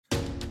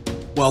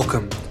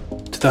Welcome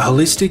to the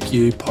Holistic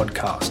You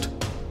podcast.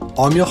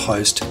 I'm your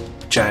host,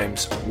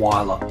 James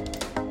Weiler.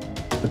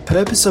 The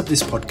purpose of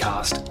this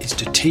podcast is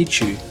to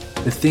teach you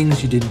the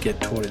things you didn't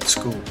get taught at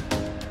school,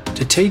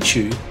 to teach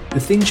you the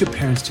things your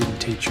parents didn't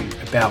teach you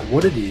about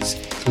what it is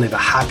to live a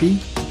happy,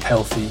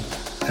 healthy,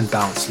 and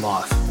balanced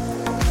life.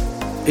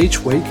 Each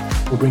week,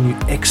 we'll bring you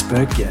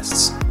expert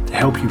guests to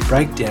help you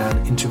break down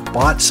into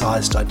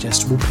bite-sized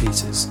digestible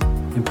pieces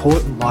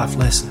important life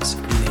lessons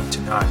you need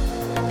to know.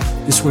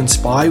 This will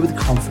inspire you with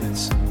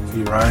confidence for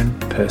your own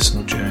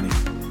personal journey.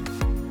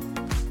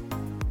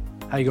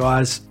 Hey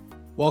guys,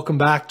 welcome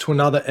back to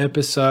another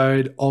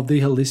episode of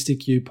the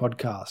Holistic You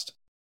podcast.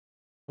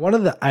 One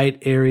of the 8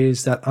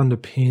 areas that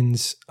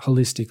underpins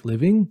holistic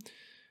living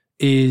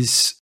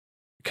is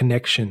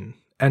connection.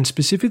 And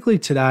specifically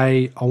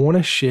today, I want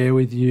to share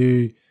with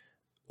you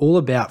all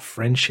about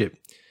friendship.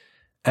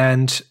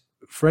 And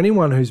for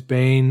anyone who's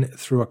been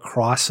through a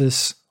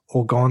crisis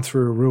or gone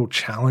through a real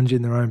challenge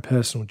in their own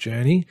personal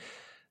journey,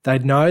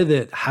 they'd know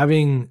that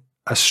having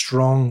a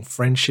strong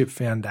friendship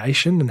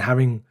foundation and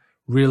having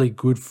really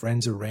good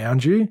friends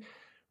around you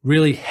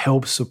really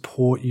helps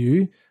support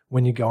you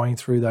when you're going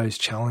through those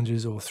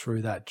challenges or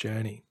through that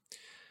journey.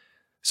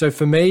 So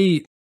for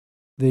me,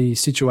 the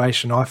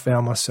situation I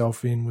found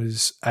myself in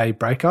was a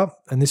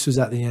breakup, and this was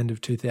at the end of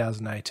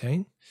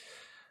 2018.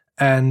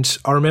 And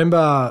I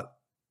remember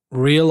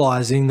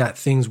realizing that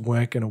things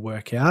weren't going to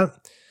work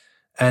out.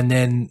 And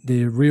then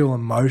the real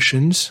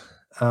emotions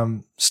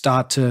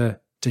start to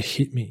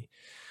hit me.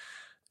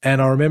 And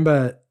I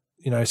remember,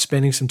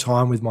 spending some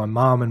time with my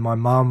mum, and my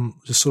mum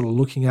just sort of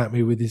looking at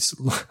me with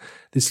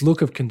this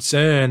look of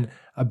concern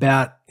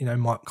about,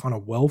 my kind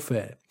of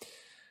welfare.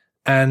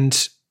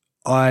 And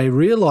I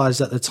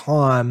realized at the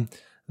time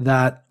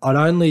that I'd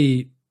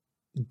only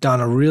done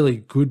a really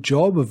good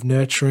job of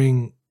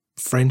nurturing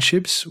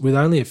friendships with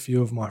only a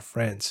few of my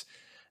friends.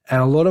 And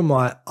a lot of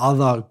my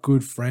other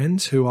good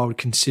friends who I would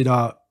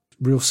consider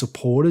real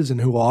supporters and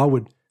who I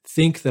would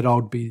think that I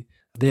would be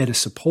there to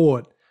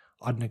support,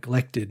 I'd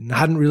neglected and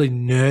hadn't really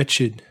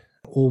nurtured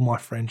all my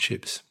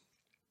friendships.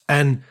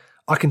 And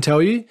I can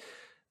tell you,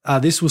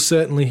 this will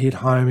certainly hit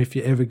home if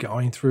you're ever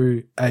going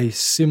through a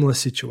similar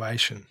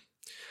situation.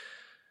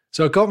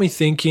 So it got me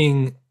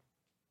thinking,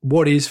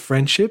 what is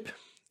friendship?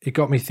 It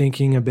got me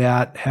thinking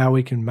about how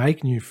we can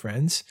make new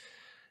friends.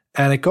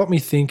 And it got me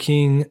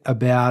thinking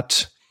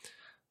about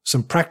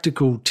some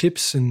practical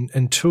tips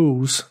and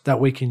tools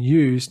that we can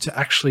use to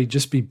actually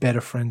just be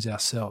better friends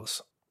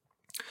ourselves.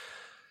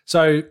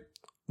 So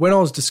when I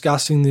was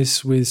discussing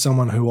this with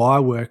someone who I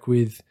work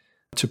with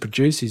to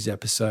produce these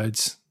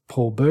episodes,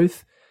 Paul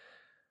Booth,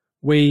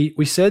 we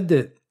said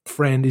that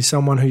friend is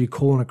someone who you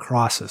call in a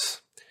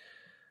crisis,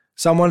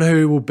 someone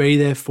who will be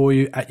there for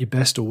you at your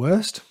best or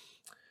worst,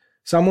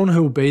 someone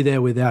who will be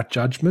there without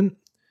judgment,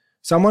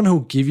 someone who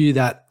will give you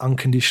that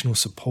unconditional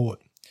support.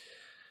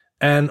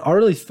 And I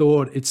really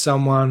thought it's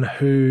someone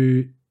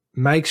who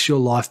makes your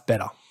life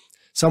better,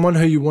 someone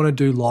who you want to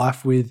do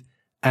life with,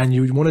 and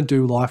you want to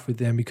do life with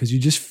them because you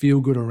just feel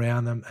good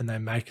around them and they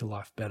make your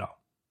life better.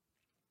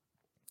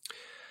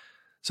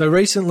 So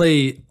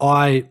recently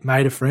I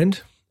made a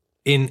friend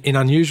in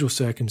unusual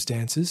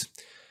circumstances.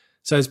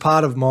 So as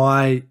part of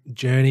my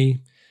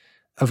journey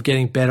of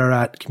getting better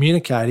at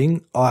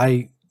communicating,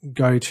 I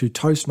go to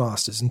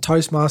Toastmasters. And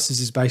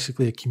Toastmasters is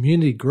basically a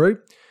community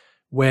group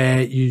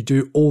where you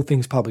do all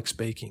things public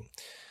speaking.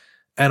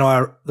 And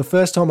the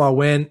first time I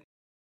went,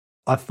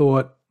 I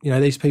thought,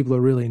 these people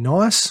are really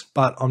nice,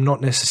 but I'm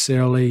not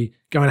necessarily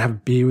going to have a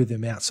beer with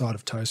them outside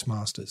of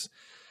Toastmasters.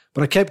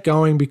 But I kept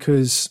going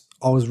because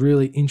I was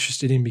really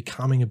interested in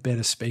becoming a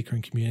better speaker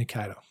and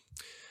communicator.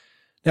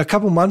 Now, a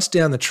couple months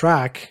down the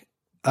track,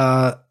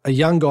 a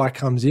young guy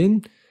comes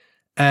in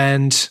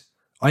and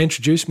I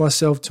introduce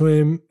myself to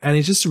him, and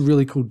he's just a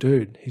really cool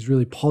dude. He's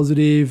really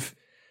positive.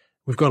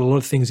 We've got a lot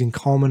of things in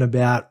common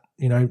about,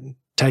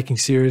 taking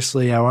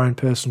seriously our own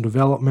personal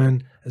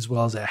development as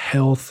well as our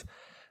health.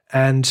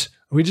 And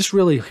we just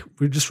really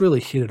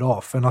hit it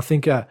off. And I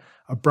think a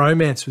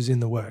bromance was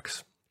in the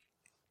works.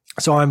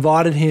 So I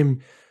invited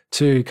him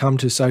to come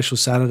to Social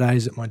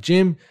Saturdays at my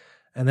gym.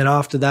 And then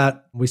after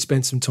that, we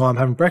spent some time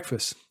having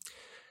breakfast.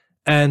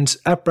 And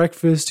at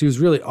breakfast, he was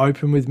really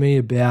open with me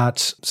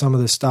about some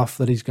of the stuff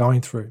that he's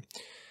going through.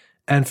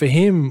 And for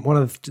him, one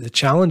of the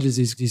challenges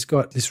is he's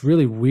got this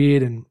really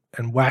weird and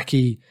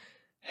wacky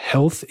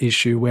health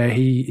issue where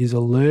he is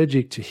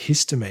allergic to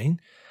histamine,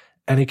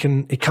 and he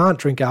can't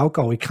drink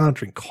alcohol, he can't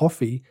drink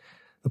coffee.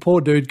 The poor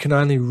dude can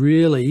only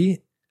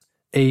really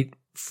eat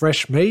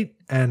fresh meat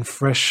and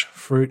fresh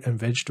fruit and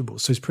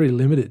vegetables, so he's pretty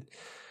limited.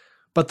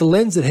 But the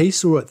lens that he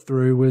saw it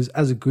through was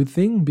as a good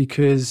thing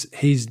because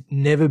he's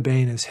never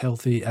been as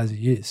healthy as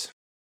he is.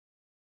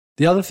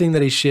 The other thing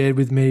that he shared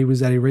with me was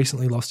that he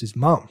recently lost his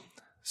mum.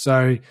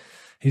 So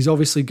he's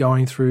obviously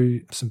going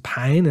through some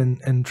pain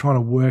and trying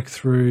to work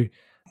through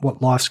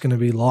what life's going to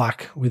be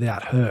like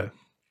without her.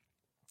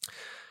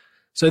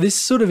 So this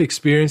sort of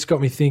experience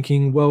got me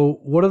thinking, well,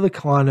 what are the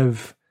kind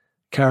of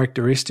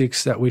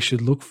characteristics that we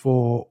should look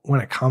for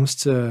when it comes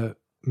to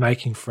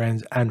making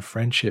friends and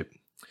friendship.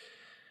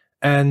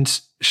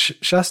 And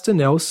Shasta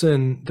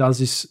Nelson does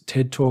this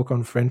TED Talk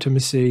on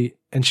friendimacy,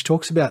 and she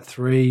talks about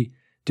 3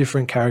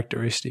 different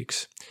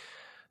characteristics.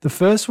 The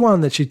first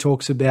one that she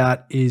talks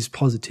about is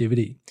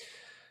positivity.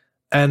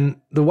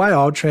 And the way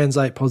I'll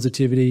translate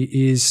positivity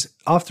is,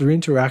 after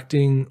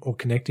interacting or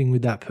connecting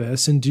with that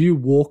person, do you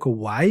walk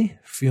away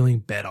feeling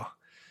better?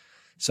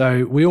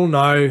 So we all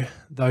know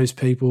those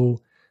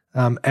people,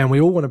 and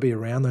we all want to be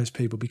around those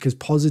people because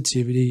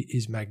positivity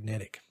is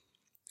magnetic.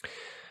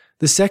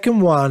 The second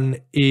one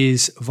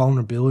is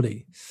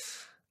vulnerability.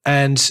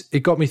 And it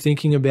got me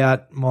thinking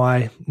about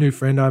my new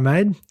friend I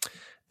made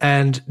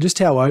and just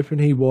how open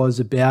he was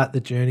about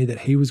the journey that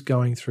he was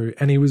going through.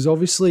 And he was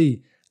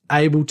obviously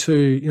able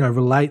to,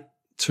 relate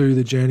to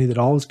the journey that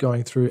I was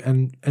going through.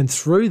 And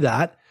through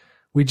that,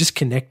 we just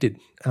connected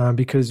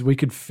because we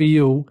could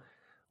feel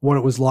what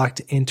it was like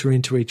to enter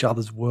into each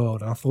other's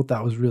world. And I thought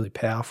that was really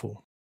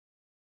powerful.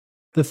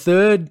 The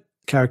third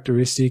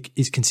characteristic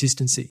is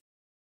consistency.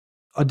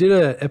 I did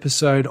an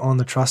episode on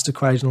the trust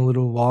equation a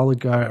little while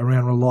ago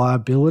around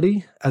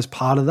reliability as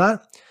part of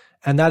that.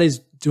 And that is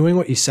doing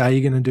what you say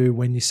you're going to do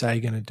when you say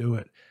you're going to do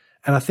it.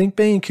 And I think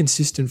being a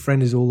consistent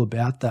friend is all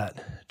about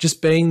that.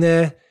 Just being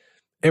there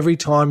every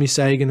time you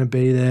say you're going to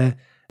be there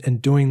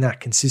and doing that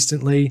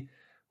consistently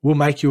will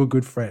make you a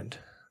good friend,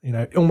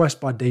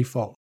 almost by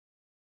default.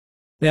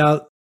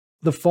 Now,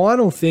 the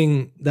final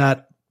thing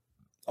that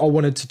I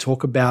wanted to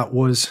talk about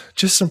was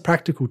just some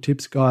practical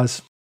tips,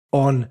 guys,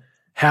 on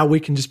how we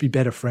can just be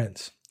better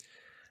friends.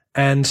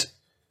 And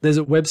there's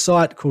a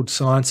website called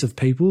Science of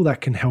People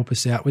that can help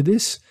us out with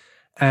this.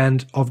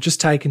 And I've just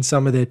taken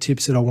some of their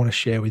tips that I want to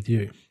share with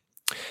you.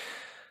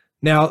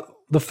 Now,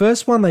 the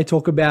first one they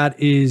talk about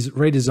is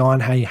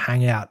redesign how you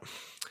hang out.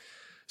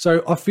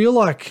 So I feel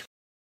like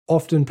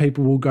often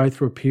people will go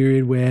through a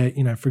period where,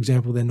 for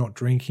example, they're not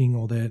drinking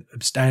or they're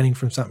abstaining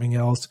from something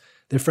else.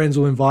 Their friends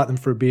will invite them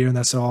for a beer and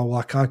they say, oh, well,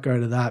 I can't go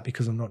to that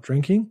because I'm not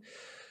drinking.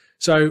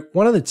 So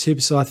one of the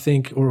tips I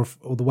think, or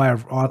the way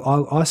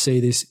I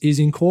see this, is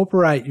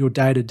incorporate your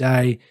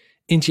day-to-day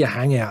into your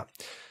hangout.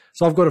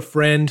 So I've got a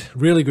friend,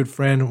 really good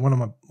friend, one of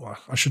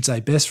my,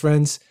 best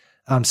friends,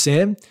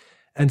 Sam.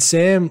 And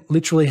Sam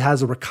literally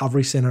has a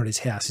recovery center at his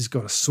house. He's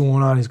got a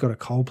sauna and he's got a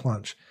cold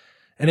plunge.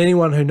 And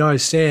anyone who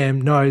knows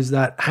Sam knows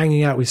that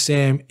hanging out with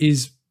Sam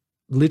is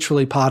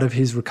literally part of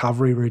his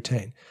recovery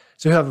routine.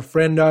 So he'll have a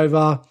friend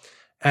over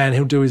and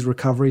he'll do his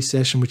recovery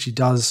session, which he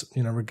does,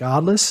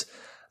 regardless.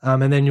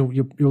 And then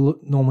you'll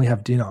normally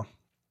have dinner.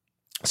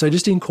 So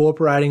just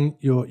incorporating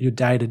your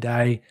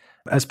day-to-day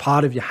as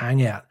part of your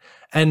hangout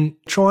and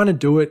trying to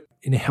do it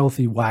in a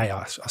healthy way,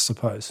 I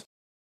suppose.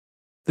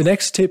 The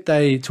next tip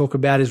they talk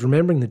about is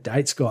remembering the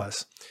dates,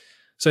 guys.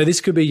 So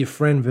this could be your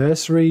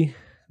friendversary.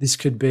 This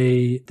could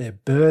be their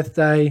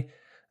birthday.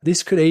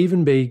 This could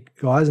even be,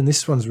 guys, and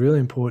this one's really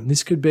important,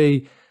 this could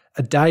be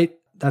a date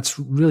that's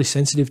really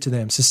sensitive to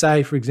them. So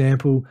say, for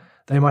example,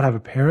 they might have a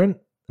parent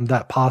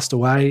that passed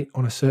away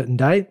on a certain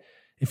date.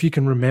 If you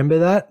can remember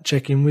that,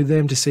 check in with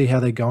them to see how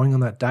they're going on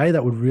that day.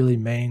 That would really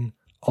mean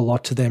a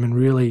lot to them and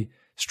really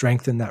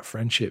strengthen that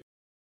friendship.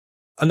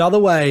 Another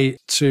way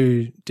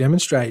to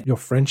demonstrate your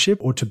friendship,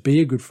 or to be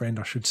a good friend,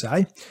 I should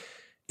say,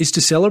 is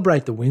to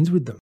celebrate the wins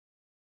with them.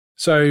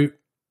 So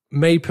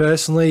me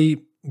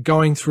personally,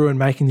 going through and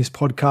making this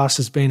podcast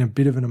has been a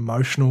bit of an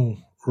emotional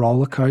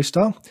roller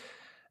coaster.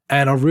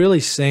 And I've really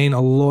seen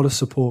a lot of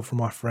support from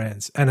my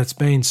friends, and it's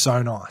been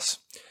so nice.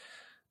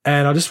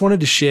 And I just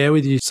wanted to share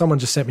with you, someone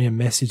just sent me a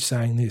message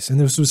saying this, and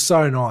this was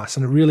so nice,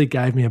 and it really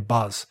gave me a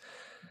buzz.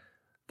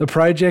 The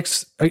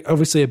projects,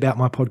 obviously about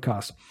my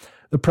podcast,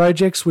 the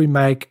projects we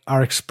make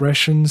are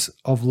expressions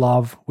of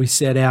love we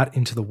set out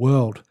into the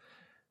world.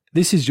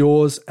 This is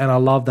yours, and I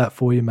love that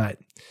for you, mate.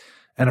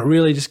 And it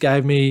really just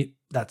gave me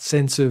that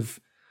sense of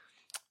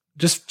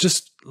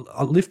just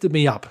lifted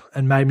me up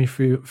and made me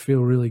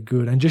feel really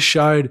good, and just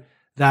showed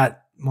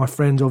that my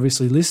friends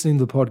obviously listening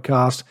to the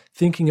podcast,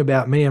 thinking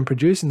about me and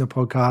producing the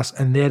podcast,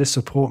 and there to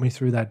support me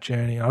through that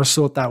journey. And I just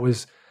thought that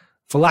was,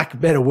 for lack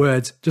of better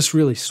words, just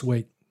really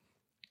sweet.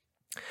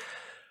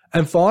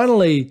 And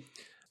finally,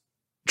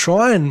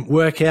 try and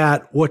work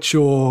out what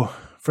your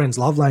friend's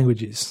love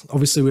language is.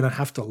 Obviously, we don't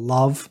have to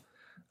love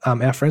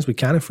our friends. We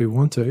can if we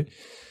want to.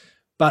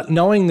 But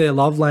knowing their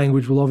love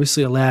language will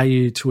obviously allow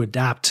you to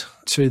adapt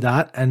to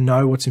that and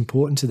know what's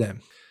important to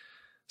them.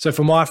 So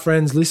for my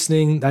friends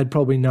listening, they'd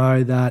probably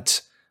know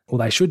that, or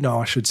they should know,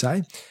 I should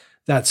say,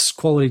 that's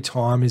quality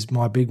time is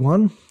my big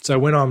one. So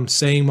when I'm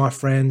seeing my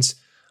friends,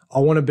 I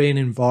want to be in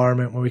an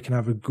environment where we can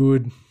have a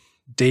good,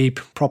 deep,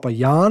 proper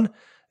yarn,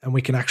 and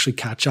we can actually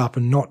catch up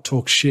and not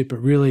talk shit, but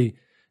really,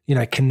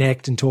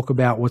 connect and talk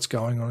about what's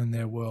going on in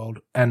their world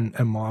and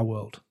my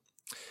world.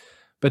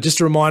 But just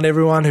to remind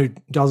everyone who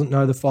doesn't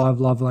know the 5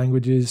 love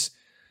languages,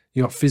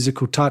 you got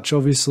physical touch,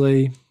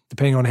 obviously,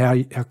 depending on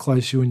how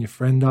close you and your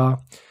friend are.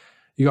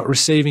 You got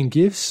receiving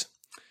gifts.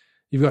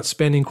 You've got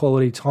spending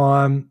quality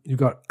time. You've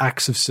got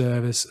acts of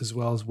service as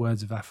well as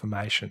words of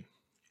affirmation.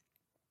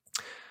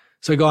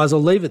 So guys,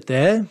 I'll leave it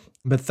there.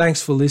 But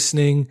thanks for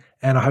listening,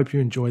 and I hope you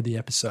enjoyed the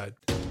episode.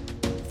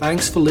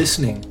 Thanks for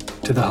listening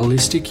to the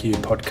Holistic You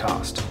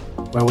podcast,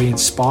 where we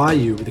inspire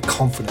you with the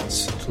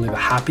confidence to live a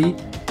happy,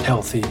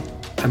 healthy,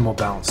 and more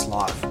balanced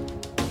life.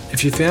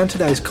 If you found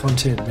today's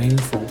content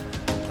meaningful,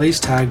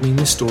 please tag me in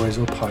your stories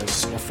or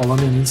posts or follow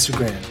me on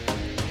Instagram.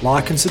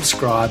 Like and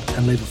subscribe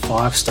and leave a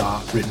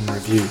 5-star written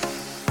review.